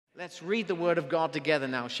Let's read the word of God together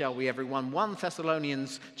now, shall we, everyone? 1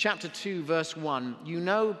 Thessalonians chapter 2, verse 1. You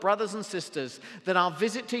know, brothers and sisters, that our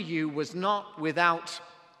visit to you was not without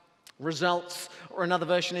results, or another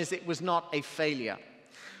version is it was not a failure.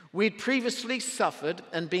 We'd previously suffered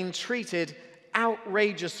and been treated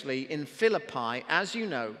outrageously in Philippi, as you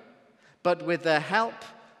know, but with the help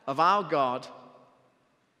of our God,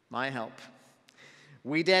 my help,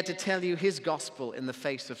 we dare to tell you his gospel in the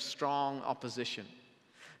face of strong opposition.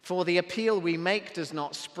 For the appeal we make does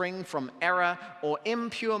not spring from error or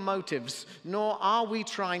impure motives, nor are we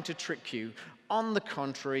trying to trick you. On the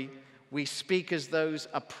contrary, we speak as those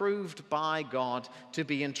approved by God to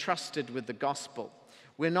be entrusted with the gospel.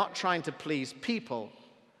 We're not trying to please people,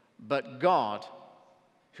 but God,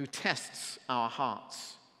 who tests our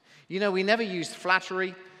hearts. You know, we never use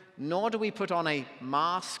flattery, nor do we put on a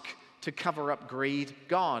mask to cover up greed.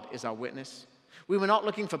 God is our witness. We were not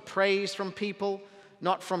looking for praise from people,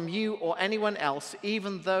 not from you or anyone else,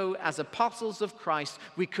 even though as apostles of Christ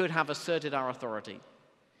we could have asserted our authority.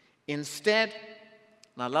 Instead,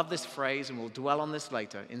 and I love this phrase and we'll dwell on this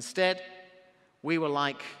later, instead we were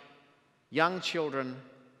like young children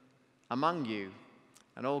among you,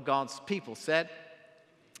 and all God's people said,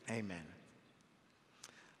 Amen.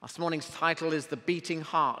 This morning's title is The Beating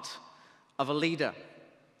Heart of a Leader.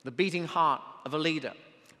 The beating heart of a leader.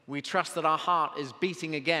 We trust that our heart is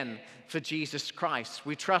beating again for Jesus Christ.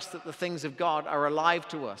 We trust that the things of God are alive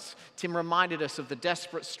to us. Tim reminded us of the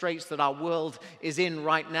desperate straits that our world is in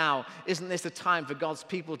right now. Isn't this a time for God's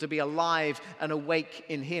people to be alive and awake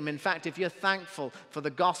in him? In fact, if you're thankful for the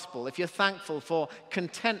gospel, if you're thankful for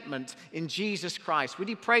contentment in Jesus Christ, would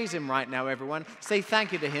you praise him right now, everyone? Say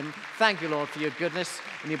thank you to him. Thank you, Lord, for your goodness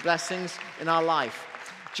and your blessings in our life.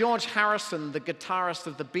 George Harrison, the guitarist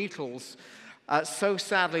of the Beatles, so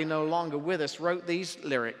sadly no longer with us, wrote these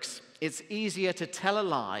lyrics. It's easier to tell a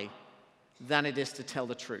lie than it is to tell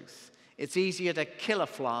the truth. It's easier to kill a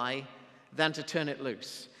fly than to turn it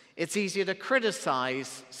loose. It's easier to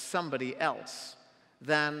criticize somebody else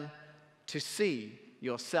than to see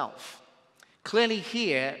yourself. Clearly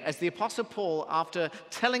here, as the Apostle Paul, after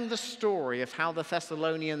telling the story of how the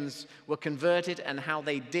Thessalonians were converted and how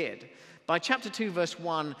they did, by chapter 2, verse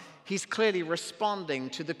 1, he's clearly responding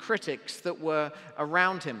to the critics that were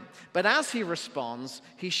around him. But as he responds,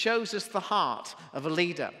 he shows us the heart of a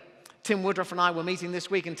leader. Tim Woodruff and I were meeting this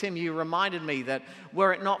week, and Tim, you reminded me that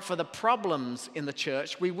were it not for the problems in the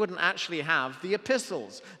church, we wouldn't actually have the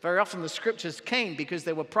epistles. Very often the scriptures came because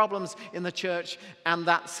there were problems in the church, and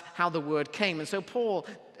that's how the word came. And so Paul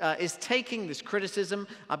is taking this criticism.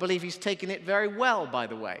 I believe he's taken it very well, by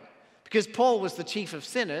the way. Because Paul was the chief of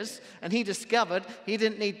sinners, and he discovered he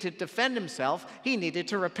didn't need to defend himself. He needed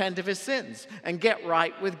to repent of his sins and get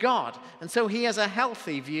right with God. And so he has a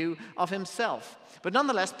healthy view of himself. But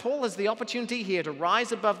nonetheless, Paul has the opportunity here to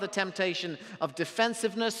rise above the temptation of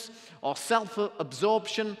defensiveness or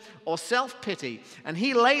self-absorption or self-pity. And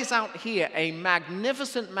he lays out here a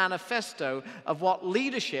magnificent manifesto of what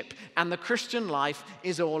leadership and the Christian life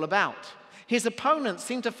is all about. His opponents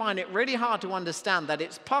seem to find it really hard to understand that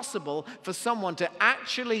it's possible for someone to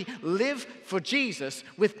actually live for Jesus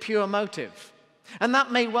with pure motive. And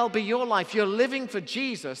that may well be your life. You're living for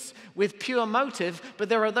Jesus with pure motive, but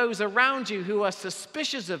there are those around you who are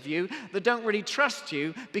suspicious of you, that don't really trust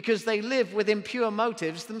you because they live with impure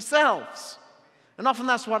motives themselves. And often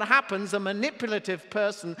that's what happens. A manipulative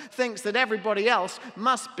person thinks that everybody else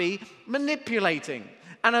must be manipulating.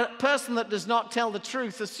 And a person that does not tell the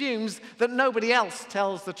truth assumes that nobody else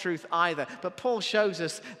tells the truth either. But Paul shows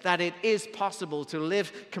us that it is possible to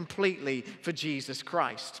live completely for Jesus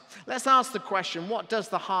Christ. Let's ask the question, what does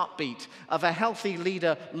the heartbeat of a healthy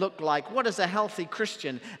leader look like? What does a healthy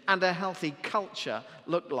Christian and a healthy culture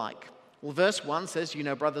look like? Well, verse 1 says, you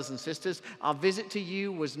know, brothers and sisters, our visit to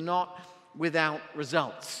you was not without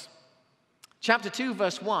results. Chapter 2,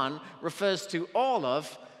 verse 1 refers to all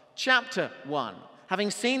of chapter 1.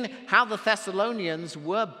 Having seen how the Thessalonians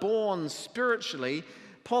were born spiritually,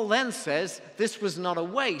 Paul then says this was not a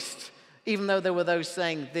waste, even though there were those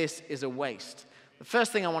saying this is a waste. The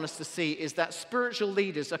first thing I want us to see is that spiritual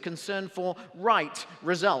leaders are concerned for right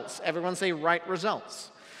results. Everyone say right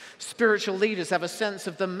results. Spiritual leaders have a sense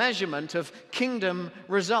of the measurement of kingdom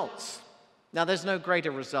results. Now, there's no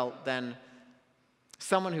greater result than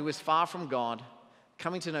someone who is far from God,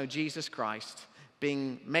 coming to know Jesus Christ,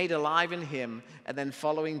 being made alive in him, and then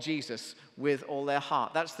following Jesus with all their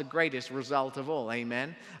heart. That's the greatest result of all,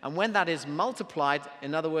 amen? And when that is multiplied,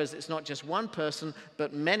 in other words, it's not just one person,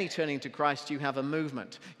 but many turning to Christ, you have a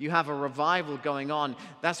movement. You have a revival going on.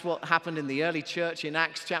 That's what happened in the early church in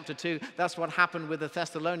Acts chapter 2. That's what happened with the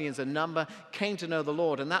Thessalonians. A number came to know the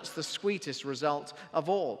Lord, and that's the sweetest result of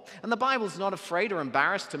all. And the Bible's not afraid or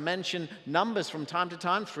embarrassed to mention numbers from time to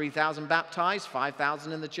time. 3,000 baptized,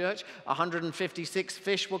 5,000 in the church, 156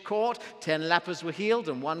 fish were caught, 10 lepers were healed,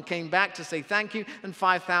 and one came back to say thank you, and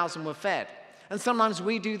 5,000 were fed. And sometimes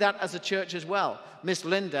we do that as a church as well. Miss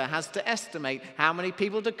Linda has to estimate how many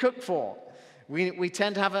people to cook for. We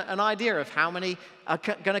tend to have an idea of how many are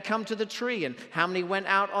going to come to the tree, and how many went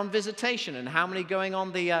out on visitation, and how many going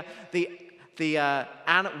on the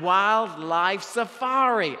wildlife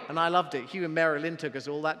safari. And I loved it. Hugh and Mary Lynn took us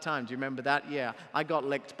all that time. Do you remember that? Yeah. I got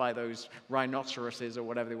licked by those rhinoceroses or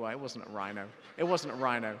whatever they were. It wasn't a rhino. It wasn't a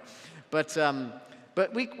rhino. But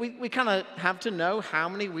we kind of have to know how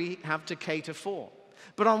many we have to cater for.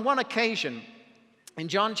 But on one occasion, in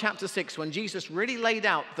John chapter 6, when Jesus really laid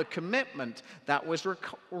out the commitment that was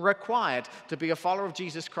required to be a follower of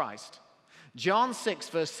Jesus Christ, John 6,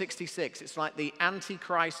 verse 66, it's like the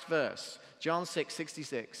Antichrist verse. John 6,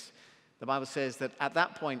 66, the Bible says that at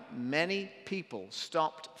that point, many people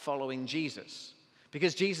stopped following Jesus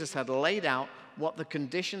because Jesus had laid out what the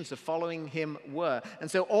conditions of following him were. And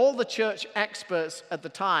so all the church experts at the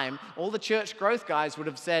time, all the church growth guys would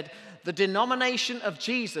have said, the denomination of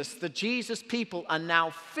Jesus, the Jesus people are now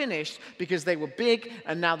finished because they were big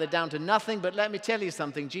and now they're down to nothing. But let me tell you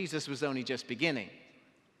something, Jesus was only just beginning.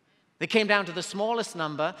 They came down to the smallest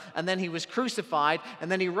number, and then he was crucified, and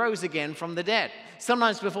then he rose again from the dead.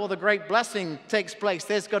 Sometimes before the great blessing takes place,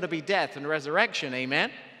 there's got to be death and resurrection, amen?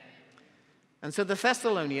 And so the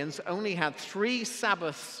Thessalonians only had 3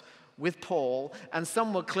 Sabbaths with Paul, and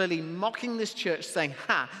some were clearly mocking this church, saying,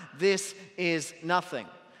 this is nothing.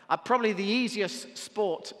 Probably the easiest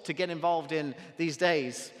sport to get involved in these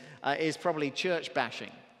days is probably church bashing.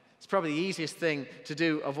 It's probably the easiest thing to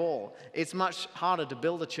do of all. It's much harder to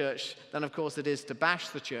build a church than, of course, it is to bash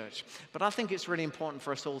the church. But I think it's really important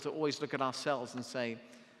for us all to always look at ourselves and say,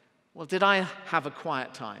 well, did I have a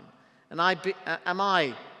quiet time? And am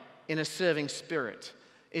I in a serving spirit?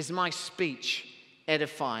 Is my speech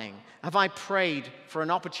edifying? Have I prayed for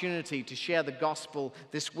an opportunity to share the gospel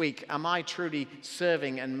this week? Am I truly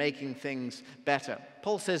serving and making things better?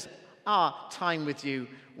 Paul says, our time with you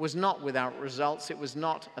was not without results. It was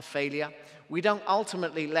not a failure. We don't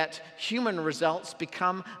ultimately let human results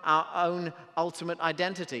become our own ultimate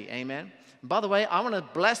identity. Amen? By the way, I want to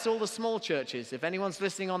bless all the small churches. If anyone's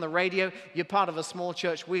listening on the radio, you're part of a small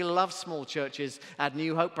church. We love small churches at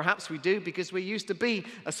New Hope. Perhaps we do because we used to be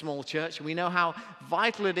a small church. We know how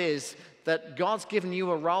vital it is that God's given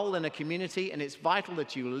you a role in a community, and it's vital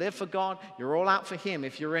that you live for God. You're all out for him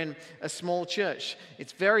if you're in a small church.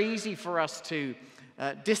 It's very easy for us to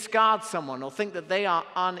discard someone or think that they are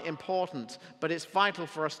unimportant, but it's vital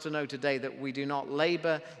for us to know today that we do not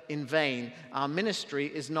labor in vain. Our ministry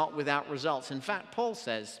is not without results. In fact, Paul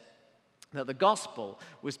says that the gospel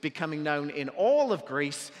was becoming known in all of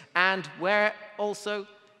Greece, and where also?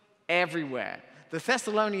 Everywhere. The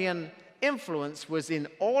Thessalonian influence was in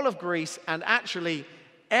all of Greece and actually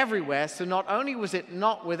everywhere. So not only was it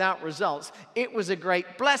not without results, it was a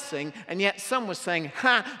great blessing, and yet some were saying,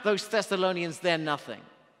 those Thessalonians, they're nothing.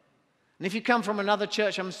 And if you come from another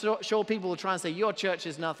church, I'm sure people will try and say, your church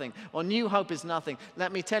is nothing, or New Hope is nothing.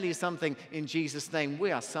 Let me tell you something in Jesus' name,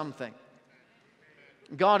 we are something.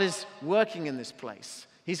 God is working in this place.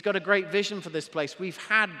 He's got a great vision for this place. We've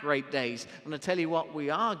had great days. And I tell you what, we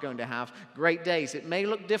are going to have great days. It may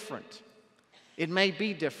look different. It may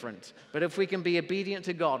be different, but if we can be obedient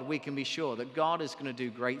to God, we can be sure that God is going to do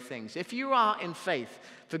great things. If you are in faith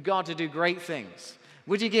for God to do great things,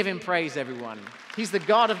 would you give him praise, everyone? He's the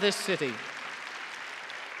God of this city.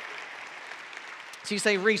 So you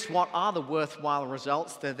say, Rhys, what are the worthwhile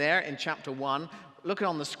results? They're there in chapter 1. Look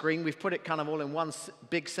on the screen. We've put it kind of all in one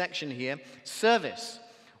big section here. Service.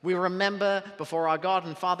 We remember before our God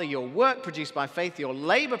and Father your work produced by faith, your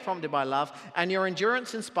labor prompted by love, and your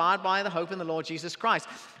endurance inspired by the hope in the Lord Jesus Christ.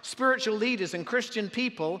 Spiritual leaders and Christian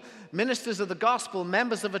people, ministers of the gospel,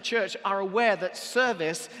 members of a church, are aware that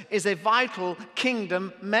service is a vital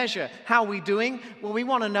kingdom measure. How are we doing? Well, we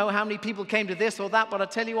want to know how many people came to this or that, but I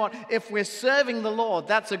tell you what, if we're serving the Lord,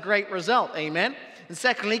 that's a great result. Amen? And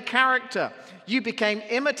secondly, character. You became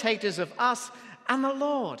imitators of us and the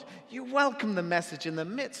Lord. You welcomed the message in the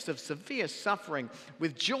midst of severe suffering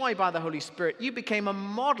with joy by the Holy Spirit. You became a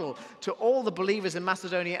model to all the believers in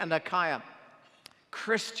Macedonia and Achaia.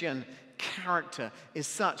 Christian character is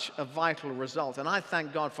such a vital result. And I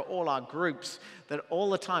thank God for all our groups that all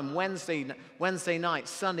the time, Wednesday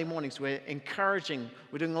nights, Sunday mornings, we're encouraging,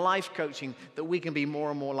 we're doing life coaching, that we can be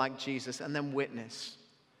more and more like Jesus and then witness.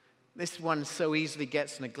 This one so easily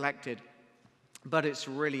gets neglected, but it's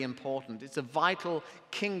really important. It's a vital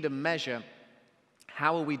kingdom measure.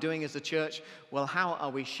 How are we doing as a church? Well, how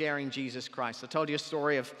are we sharing Jesus Christ? I told you a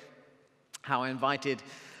story of how I invited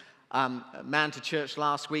a man to church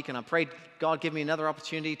last week, and I prayed, God, give me another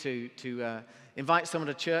opportunity to invite someone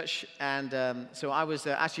to church. And so I was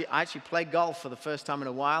I actually played golf for the first time in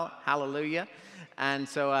a while. Hallelujah. And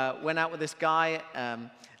so went out with this guy.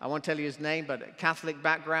 I won't tell you his name, but a Catholic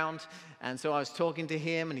background. And so I was talking to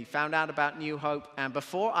him, and he found out about New Hope. And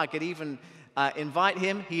before I could even invite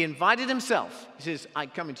him, he invited himself. He says, I'm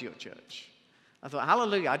coming to your church. I thought,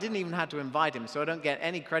 hallelujah, I didn't even have to invite him, so I don't get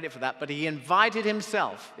any credit for that. But he invited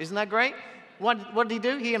himself. Isn't that great? What did he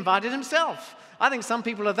do? He invited himself. I think some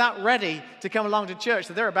people are that ready to come along to church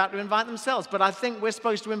that they're about to invite themselves. But I think we're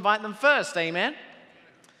supposed to invite them first, amen?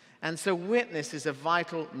 And so witness is a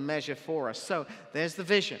vital measure for us. So there's the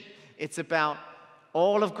vision. It's about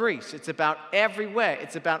all of Greece. It's about everywhere.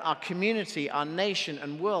 It's about our community, our nation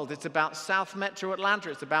and world. It's about South Metro Atlanta.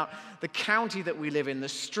 It's about the county that we live in, the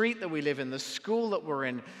street that we live in, the school that we're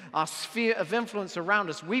in, our sphere of influence around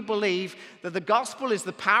us. We believe that the gospel is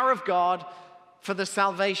the power of God for the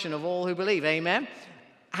salvation of all who believe. Amen?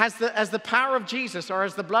 Has the power of Jesus or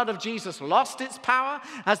has the blood of Jesus lost its power?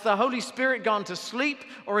 Has the Holy Spirit gone to sleep?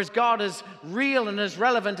 Or is God as real and as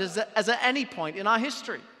relevant as at any point in our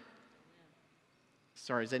history?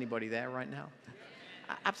 Sorry, is anybody there right now?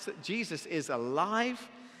 Absolutely. Jesus is alive.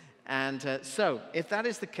 And so, if that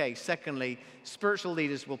is the case, secondly, spiritual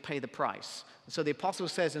leaders will pay the price. So the apostle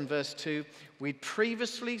says in verse 2, we'd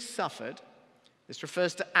previously suffered. This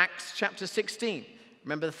refers to Acts chapter 16.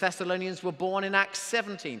 Remember, the Thessalonians were born in Acts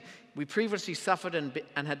 17. We previously suffered and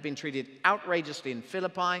had been treated outrageously in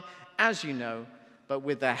Philippi, as you know. But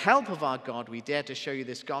with the help of our God, we dare to show you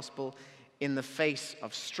this gospel in the face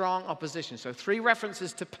of strong opposition. So 3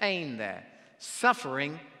 references to pain there.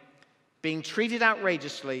 Suffering, being treated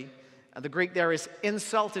outrageously. The Greek there is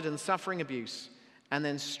insulted and suffering abuse. And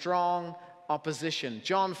then strong opposition.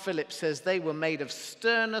 John Phillips says they were made of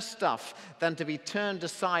sterner stuff than to be turned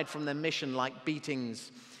aside from their mission like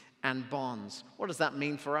beatings and bonds. What does that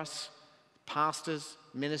mean for us? Pastors,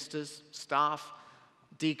 ministers, staff,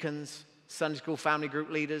 deacons, Sunday school family group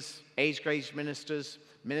leaders, age grade ministers,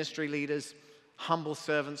 ministry leaders, humble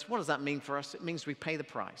servants. What does that mean for us? It means we pay the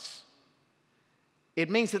price. It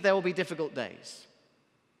means that there will be difficult days.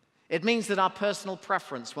 It means that our personal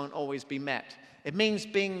preference won't always be met. It means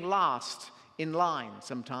being last in line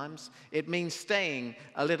sometimes. It means staying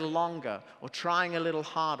a little longer or trying a little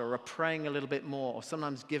harder or praying a little bit more or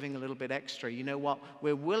sometimes giving a little bit extra. You know what?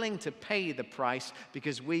 We're willing to pay the price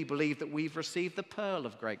because we believe that we've received the pearl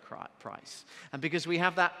of great price. And because we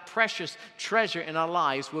have that precious treasure in our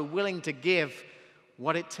lives, we're willing to give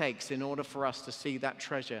what it takes in order for us to see that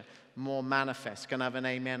treasure more manifest. Can I have an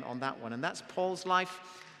amen on that one? And that's Paul's life.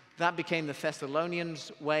 That became the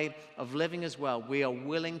Thessalonians' way of living as well. We are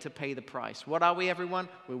willing to pay the price. What are we, everyone?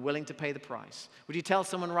 We're willing to pay the price. Would you tell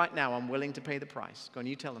someone right now, I'm willing to pay the price? Go on,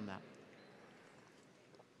 you tell them that.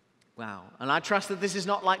 Wow. And I trust that this is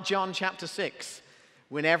not like John chapter 6,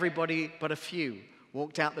 when everybody but a few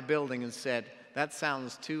walked out the building and said, that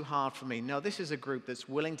sounds too hard for me. No, this is a group that's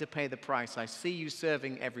willing to pay the price. I see you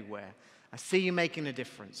serving everywhere. I see you making a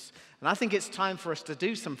difference. And I think it's time for us to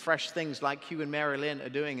do some fresh things like Hugh and Mary Lynn are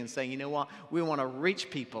doing and saying, you know what, we want to reach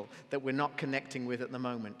people that we're not connecting with at the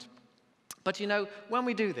moment. But you know, when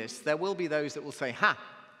we do this, there will be those that will say,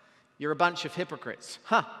 you're a bunch of hypocrites.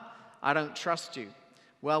 I don't trust you.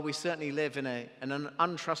 Well, we certainly live in an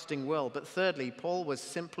untrusting world. But thirdly, Paul was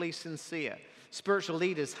simply sincere. Spiritual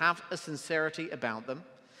leaders have a sincerity about them.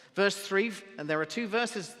 Verse 3, and there are 2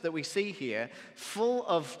 verses that we see here, full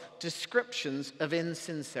of descriptions of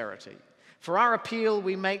insincerity. For our appeal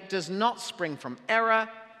we make does not spring from error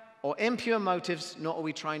or impure motives, nor are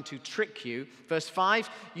we trying to trick you. Verse 5,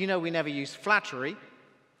 you know we never use flattery.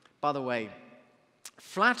 By the way,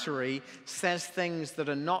 flattery says things that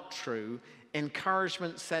are not true.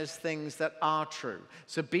 Encouragement says things that are true.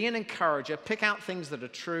 So be an encourager, pick out things that are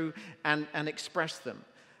true and express them.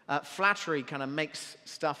 Flattery kind of makes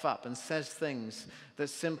stuff up and says things that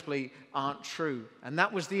simply aren't true. And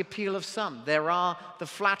that was the appeal of some. There are the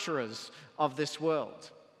flatterers of this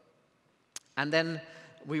world. And then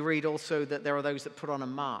we read also that there are those that put on a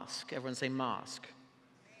mask. Everyone say mask.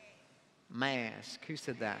 Mask. Who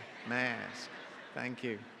said that? Mask. Thank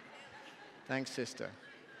you. Thanks, sister.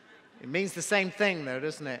 It means the same thing, though,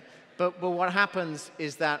 doesn't it? But what happens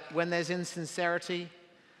is that when there's insincerity,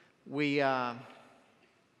 the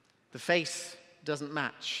face doesn't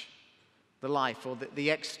match the life, or the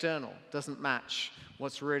external doesn't match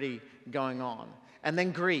what's really going on. And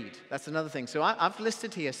then greed, that's another thing. So I've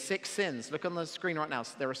listed here 6 sins. Look on the screen right now.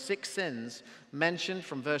 So there are 6 sins mentioned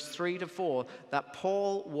from verse 3 to 4 that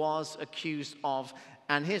Paul was accused of.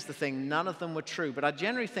 And here's the thing, none of them were true. But I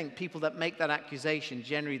generally think people that make that accusation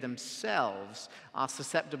generally themselves are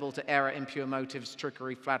susceptible to error, impure motives,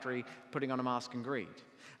 trickery, flattery, putting on a mask, and greed.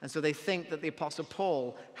 And so they think that the Apostle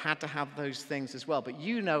Paul had to have those things as well. But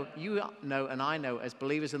you know, and I know as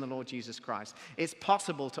believers in the Lord Jesus Christ, it's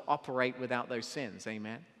possible to operate without those sins,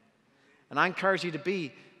 amen? And I encourage you to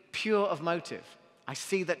be pure of motive. I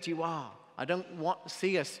see that you are. I don't want to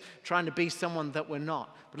see us trying to be someone that we're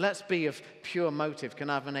not. But let's be of pure motive. Can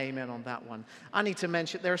I have an amen on that one? I need to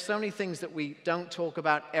mention, there are so many things that we don't talk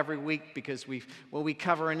about every week because we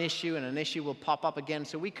cover an issue and an issue will pop up again.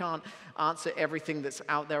 So we can't answer everything that's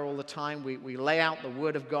out there all the time. We lay out the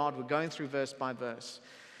Word of God. We're going through verse by verse.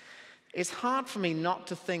 It's hard for me not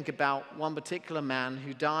to think about one particular man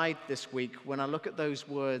who died this week when I look at those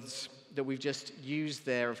words that we've just used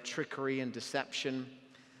there of trickery and deception.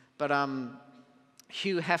 But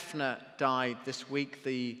Hugh Hefner died this week,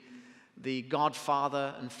 the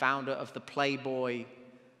godfather and founder of the Playboy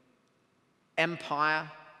empire,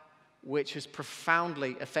 which has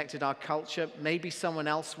profoundly affected our culture. Maybe someone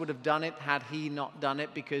else would have done it had he not done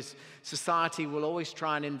it, because society will always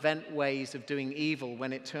try and invent ways of doing evil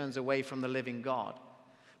when it turns away from the living God.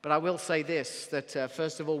 But I will say this, that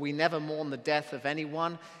first of all, we never mourn the death of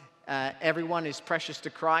anyone. Everyone is precious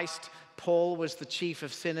to Christ. Paul was the chief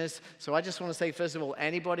of sinners. So I just want to say, first of all,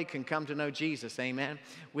 anybody can come to know Jesus, amen?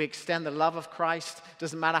 We extend the love of Christ.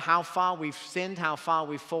 Doesn't matter how far we've sinned, how far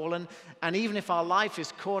we've fallen. And even if our life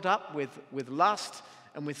is caught up with lust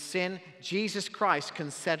and with sin, Jesus Christ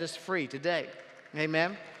can set us free today,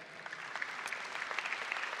 amen?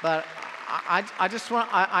 But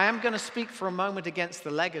I am going to speak for a moment against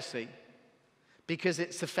the legacy, because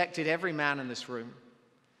it's affected every man in this room.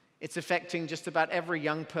 It's affecting just about every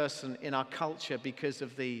young person in our culture because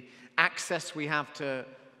of the access we have to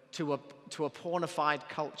a pornified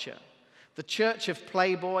culture. The church of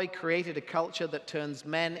Playboy created a culture that turns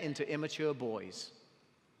men into immature boys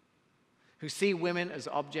who see women as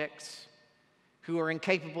objects, who are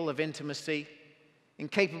incapable of intimacy,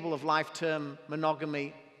 incapable of life-term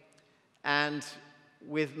monogamy, and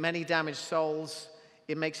with many damaged souls,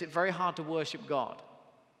 it makes it very hard to worship God.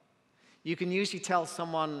 You can usually tell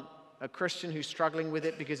someone, a Christian who's struggling with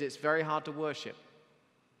it, because it's very hard to worship.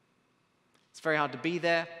 It's very hard to be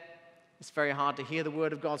there. It's very hard to hear the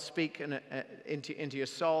Word of God speak into your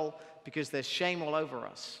soul, because there's shame all over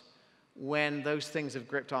us when those things have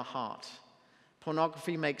gripped our heart.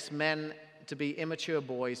 Pornography makes men to be immature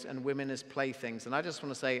boys and women as playthings. And I just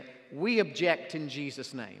want to say, we object in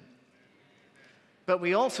Jesus' name. But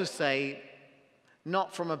we also say,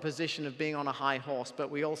 not from a position of being on a high horse,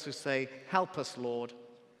 but we also say, help us, Lord.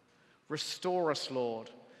 Restore us,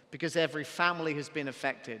 Lord, because every family has been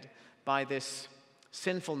affected by this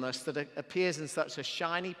sinfulness that appears in such a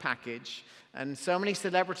shiny package. And so many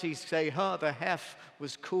celebrities say, oh, the Hef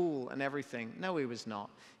was cool and everything. No, he was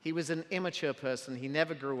not. He was an immature person. He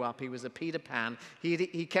never grew up. He was a Peter Pan.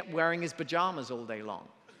 He kept wearing his pajamas all day long.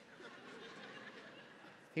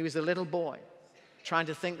 He was a little boy, trying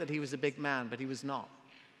to think that he was a big man, but he was not.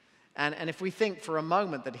 And if we think for a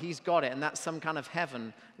moment that he's got it and that's some kind of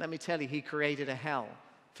heaven, let me tell you, he created a hell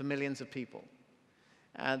for millions of people.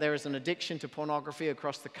 There is an addiction to pornography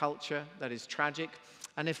across the culture that is tragic.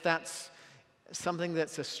 And if that's something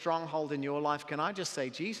that's a stronghold in your life, can I just say,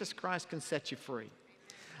 Jesus Christ can set you free.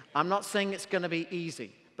 I'm not saying it's going to be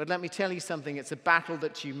easy, but let me tell you something. It's a battle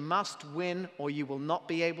that you must win, or you will not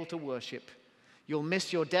be able to worship. You'll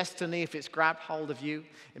miss your destiny if it's grabbed hold of you.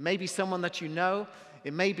 It may be someone that you know.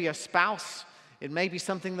 It may be a spouse. It may be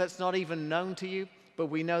something that's not even known to you. But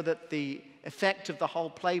we know that the effect of the whole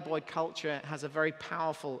Playboy culture has a very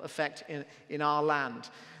powerful effect in our land.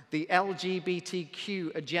 The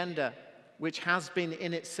LGBTQ agenda, which has been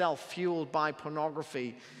in itself fueled by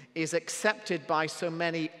pornography, is accepted by so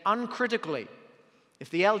many uncritically. If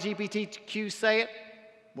the LGBTQ say it,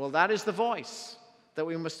 well, that is the voice that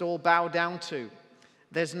we must all bow down to.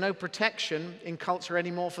 There's no protection in culture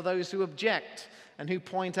anymore for those who object and who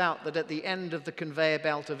point out that at the end of the conveyor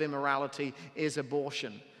belt of immorality is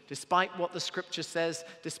abortion. Despite what the scripture says,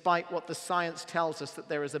 despite what the science tells us, that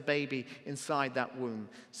there is a baby inside that womb.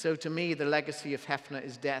 So to me, the legacy of Hefner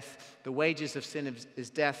is death. The wages of sin is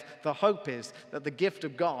death. The hope is that the gift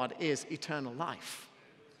of God is eternal life.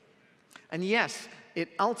 And yes, it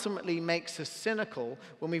ultimately makes us cynical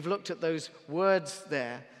when we've looked at those words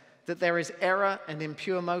there, that there is error and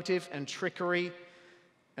impure motive and trickery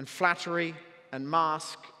and flattery and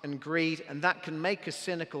mask and greed, and that can make us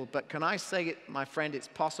cynical. But can I say it, my friend, it's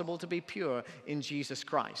possible to be pure in Jesus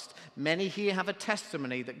Christ. Many here have a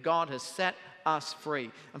testimony that God has set us free.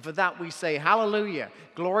 And for that we say, hallelujah,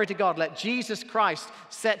 glory to God. Let Jesus Christ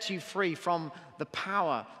set you free from the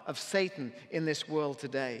power of Satan in this world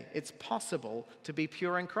today. It's possible to be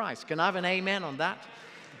pure in Christ. Can I have an amen on that?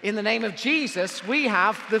 In the name of Jesus, we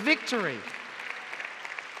have the victory.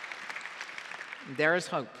 There is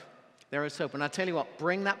hope. There is hope. And I tell you what,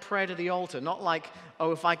 bring that prayer to the altar. Not like,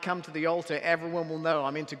 oh, if I come to the altar, everyone will know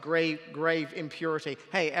I'm into grave impurity.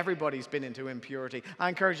 Hey, everybody's been into impurity. I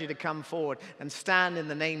encourage you to come forward and stand in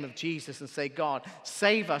the name of Jesus and say, God,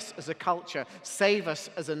 save us as a culture. Save us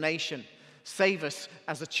as a nation. Save us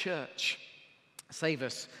as a church. Save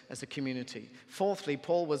us as a community. Fourthly,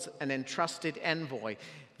 Paul was an entrusted envoy.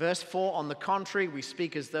 Verse 4, on the contrary, we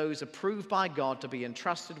speak as those approved by God to be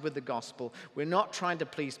entrusted with the gospel. We're not trying to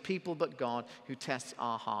please people, but God who tests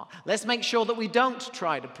our heart. Let's make sure that we don't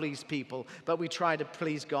try to please people, but we try to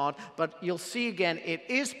please God. But you'll see again, it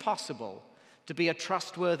is possible to be a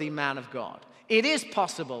trustworthy man of God. It is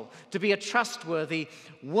possible to be a trustworthy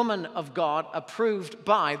woman of God approved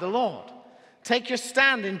by the Lord. Take your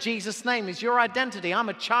stand in Jesus' name. It's your identity. I'm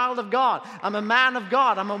a child of God. I'm a man of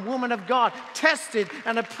God. I'm a woman of God, tested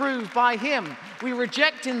and approved by Him. We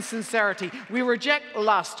reject insincerity. We reject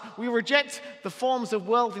lust. We reject the forms of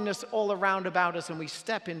worldliness all around about us, and we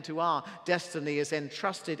step into our destiny as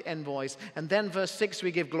entrusted envoys. And then verse 6,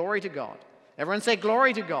 we give glory to God. Everyone say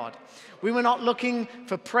glory to God. We were not looking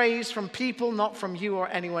for praise from people, not from you or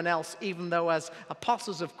anyone else, even though as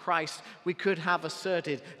apostles of Christ, we could have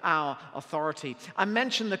asserted our authority. I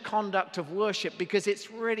mentioned the conduct of worship because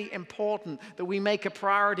it's really important that we make a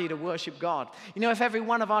priority to worship God. You know, if every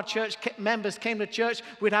one of our church members came to church,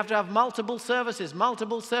 we'd have to have multiple services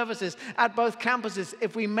at both campuses.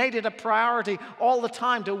 If we made it a priority all the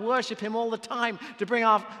time to worship Him all the time, to bring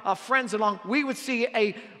our friends along, we would see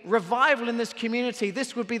a revival in this community.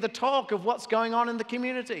 This would be the talk of what's going on in the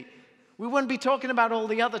community. We wouldn't be talking about all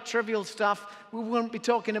the other trivial stuff. We wouldn't be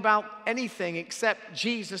talking about anything except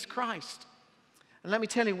Jesus Christ. And let me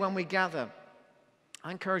tell you, when we gather,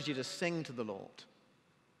 I encourage you to sing to the Lord.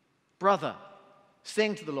 Brother,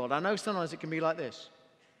 sing to the Lord. I know sometimes it can be like this.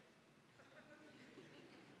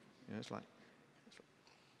 You know, it's like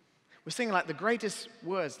we're singing like the greatest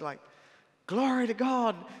words, like, glory to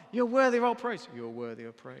God, you're worthy of all praise. You're worthy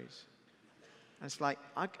of praise. And it's like,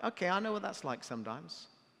 okay, I know what that's like sometimes.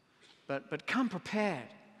 But come prepared.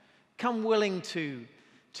 Come willing to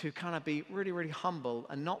kind of be really, really humble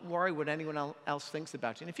and not worry what anyone else thinks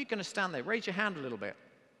about you. And if you're going to stand there, raise your hand a little bit.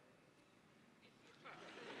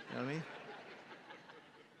 You know what I mean?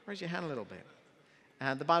 Raise your hand a little bit.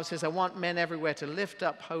 And the Bible says, I want men everywhere to lift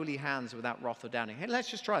up holy hands without wrath or doubting. Hey, let's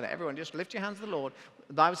just try that. Everyone, just lift your hands to the Lord.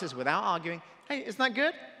 The Bible says, without arguing. Hey, isn't that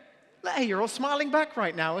good? Hey, you're all smiling back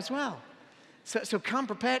right now as well. So come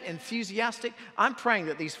prepared, enthusiastic. I'm praying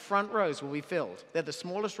that these front rows will be filled. They're the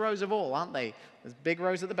smallest rows of all, aren't they? There's big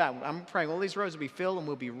rows at the back. I'm praying all these rows will be filled and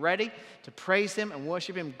we'll be ready to praise Him and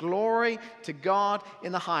worship Him. Glory to God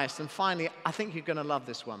in the highest. And finally, I think you're going to love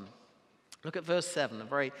this one. Look at verse 7, a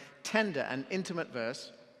very tender and intimate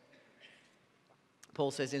verse.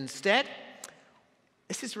 Paul says, instead,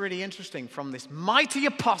 this is really interesting, from this mighty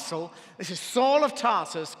apostle, this is Saul of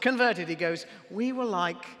Tarsus, converted, he goes, we were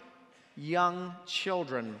like young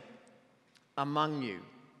children among you.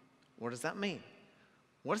 What does that mean?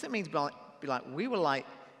 What does it mean to be like, we were like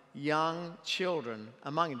young children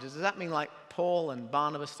among you? Does that mean like Paul and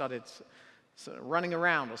Barnabas started sort of running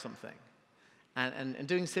around or something and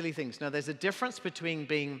doing silly things? No, there's a difference between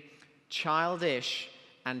being childish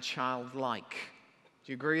and childlike.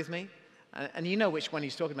 Do you agree with me? And you know which one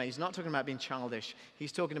he's talking about. He's not talking about being childish.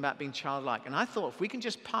 He's talking about being childlike. And I thought if we can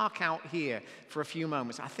just park out here for a few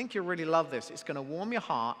moments, I think you'll really love this. It's going to warm your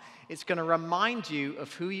heart. It's going to remind you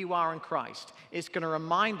of who you are in Christ. It's going to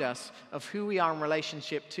remind us of who we are in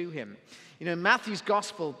relationship to Him. You know, in Matthew's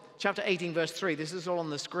Gospel, chapter 18, verse 3, this is all on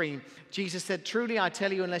the screen. Jesus said, truly I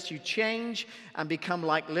tell you, unless you change and become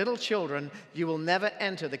like little children, you will never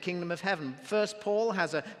enter the kingdom of heaven. First, Paul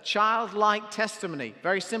has a childlike testimony.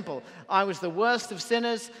 Very simple. I was the worst of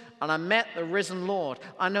sinners, and I met the risen Lord.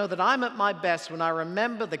 I know that I'm at my best when I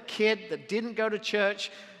remember the kid that didn't go to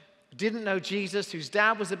church, didn't know Jesus, whose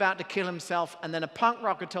dad was about to kill himself, and then a punk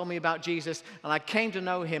rocker told me about Jesus, and I came to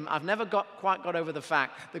know Him. I've never quite got over the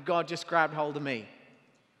fact that God just grabbed hold of me.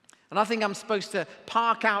 And I think I'm supposed to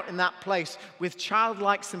park out in that place with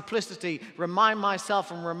childlike simplicity, remind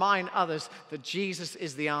myself and remind others that Jesus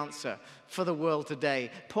is the answer for the world today.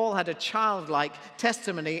 Paul had a childlike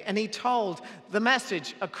testimony, and he told the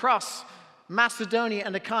message across Macedonia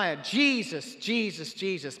and Achaia, Jesus, Jesus,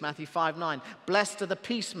 Jesus, Matthew 5:9. Blessed are the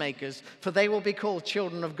peacemakers, for they will be called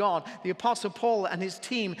children of God. The Apostle Paul and his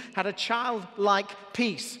team had a childlike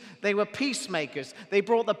peace. They were peacemakers. They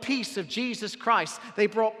brought the peace of Jesus Christ. They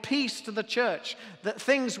brought peace to the church, that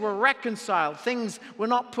things were reconciled. Things were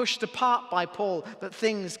not pushed apart by Paul, but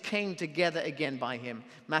things came together again by him.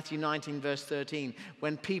 Matthew 19, verse 13.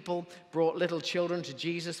 When people brought little children to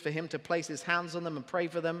Jesus for him to place his hands on them and pray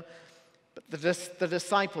for them, but the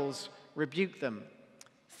disciples rebuked them.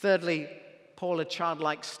 Thirdly, Paul had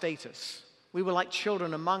childlike status. We were like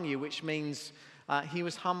children among you, which means he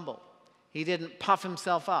was humble. He didn't puff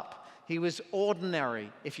himself up. He was ordinary,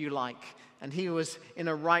 if you like, and he was in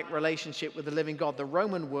a right relationship with the living God. The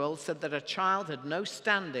Roman world said that a child had no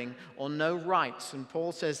standing or no rights, and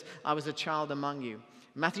Paul says, I was a child among you.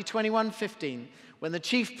 Matthew 21:15, when the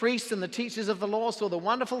chief priests and the teachers of the law saw the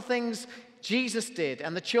wonderful things Jesus did,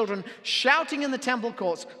 and the children shouting in the temple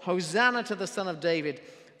courts, Hosanna to the Son of David,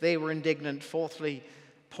 they were indignant. Fourthly,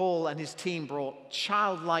 Paul and his team brought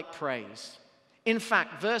childlike praise. In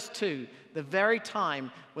fact, verse 2, the very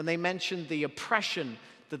time when they mentioned the oppression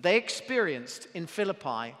that they experienced in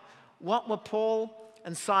Philippi, what were Paul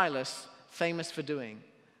and Silas famous for doing?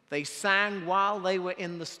 They sang while they were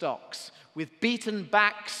in the stocks, with beaten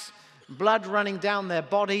backs, blood running down their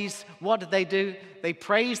bodies. What did they do? They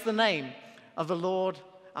praised the name of the Lord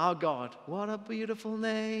our God. What a beautiful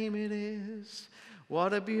name it is.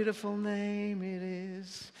 What a beautiful name it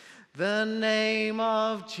is. The name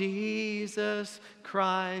of Jesus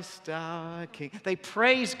Christ our King. They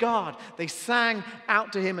praised God. They sang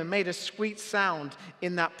out to him and made a sweet sound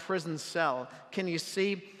in that prison cell. Can you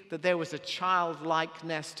see that there was a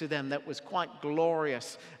childlikeness to them that was quite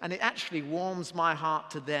glorious? And it actually warms my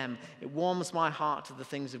heart to them. It warms my heart to the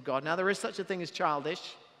things of God. Now, there is such a thing as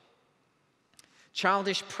childish.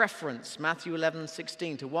 Childish preference, Matthew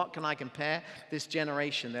 11:16. To what can I compare this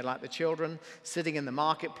generation? They're like the children sitting in the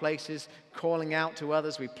marketplaces, calling out to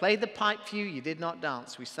others. We played the pipe for you, you did not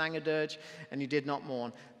dance. We sang a dirge, and you did not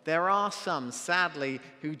mourn. There are some, sadly,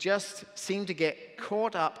 who just seem to get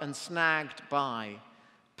caught up and snagged by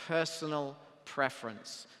personal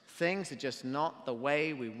preference. Things are just not the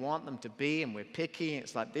way we want them to be, and we're picky.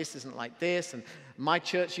 It's like this isn't like this, and my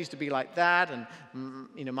church used to be like that, and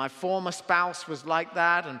my former spouse was like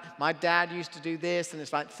that, and my dad used to do this, and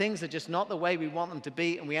it's like things are just not the way we want them to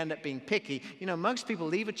be, and we end up being picky. Most people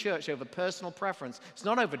leave a church over personal preference. It's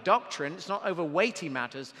not over doctrine. It's not over weighty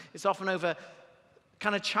matters. It's often over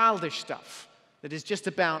kind of childish stuff that is just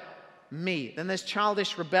about me. Then there's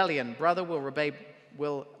childish rebellion. Brother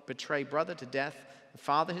will betray brother to death.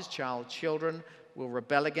 Father his child. Children will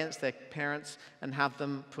rebel against their parents and have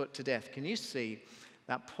them put to death. Can you see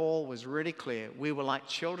that Paul was really clear? We were like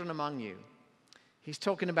children among you. He's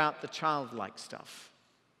talking about the childlike stuff,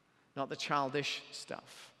 not the childish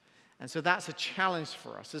stuff. And so that's a challenge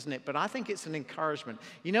for us, isn't it? But I think it's an encouragement.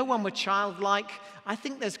 When we're childlike, I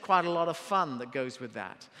think there's quite a lot of fun that goes with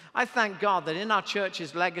that. I thank God that in our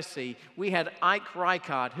church's legacy, we had Ike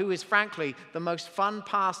Reichard, who is frankly the most fun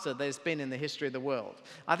pastor there's been in the history of the world.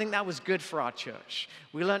 I think that was good for our church.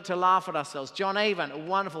 We learned to laugh at ourselves. John Avon, a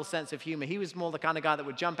wonderful sense of humor. He was more the kind of guy that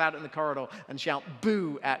would jump out in the corridor and shout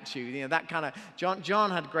boo at you. That kind of, John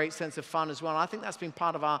had a great sense of fun as well. And I think that's been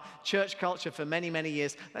part of our church culture for many, many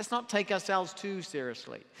years. Let's not take ourselves too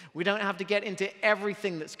seriously. We don't have to get into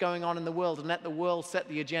everything that's going on in the world and let the world set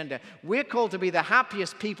the agenda. We're called to be the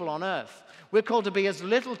happiest people on earth. We're called to be as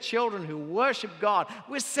little children who worship God.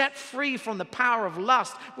 We're set free from the power of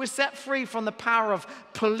lust. We're set free from the power of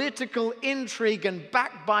political intrigue and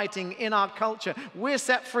backbiting in our culture. We're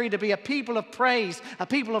set free to be a people of praise, a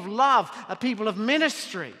people of love, a people of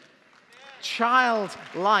ministry.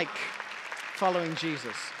 Childlike, following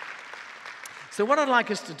Jesus. So what I'd like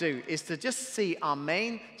us to do is to just see our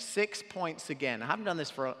main 6 points again. I haven't done this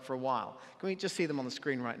for a while. Can we just see them on the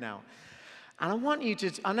screen right now? And I want you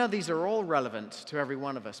to, I know these are all relevant to every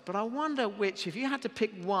one of us, but I wonder which, if you had to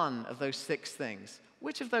pick one of those 6 things,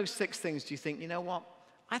 which of those 6 things do you think,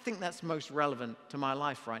 I think that's most relevant to my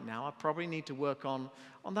life right now. I probably need to work on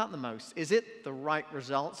that the most. Is it the right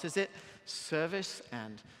results? Is it service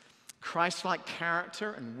and Christ-like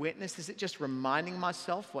character and witness? Is it just reminding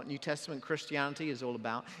myself what New Testament Christianity is all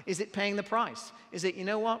about? Is it paying the price? Is it,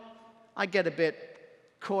 I get a bit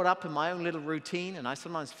caught up in my own little routine and I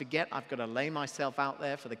sometimes forget I've got to lay myself out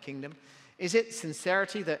there for the kingdom. Is it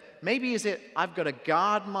sincerity that maybe is it I've got to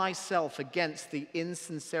guard myself against the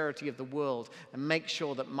insincerity of the world and make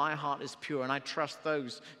sure that my heart is pure and I trust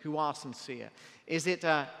those who are sincere? Is it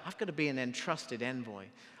I've got to be an entrusted envoy?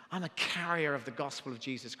 I'm a carrier of the gospel of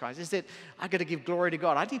Jesus Christ. Is it I've got to give glory to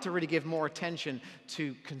God? I need to really give more attention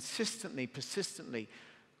to consistently, persistently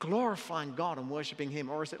glorifying God and worshiping him?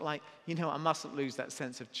 Or is it like, I mustn't lose that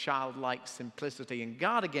sense of childlike simplicity and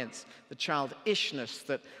guard against the childishness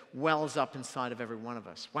that wells up inside of every one of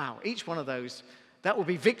us? Wow, each one of those, that would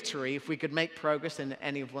be victory if we could make progress in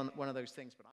any of one of those things. But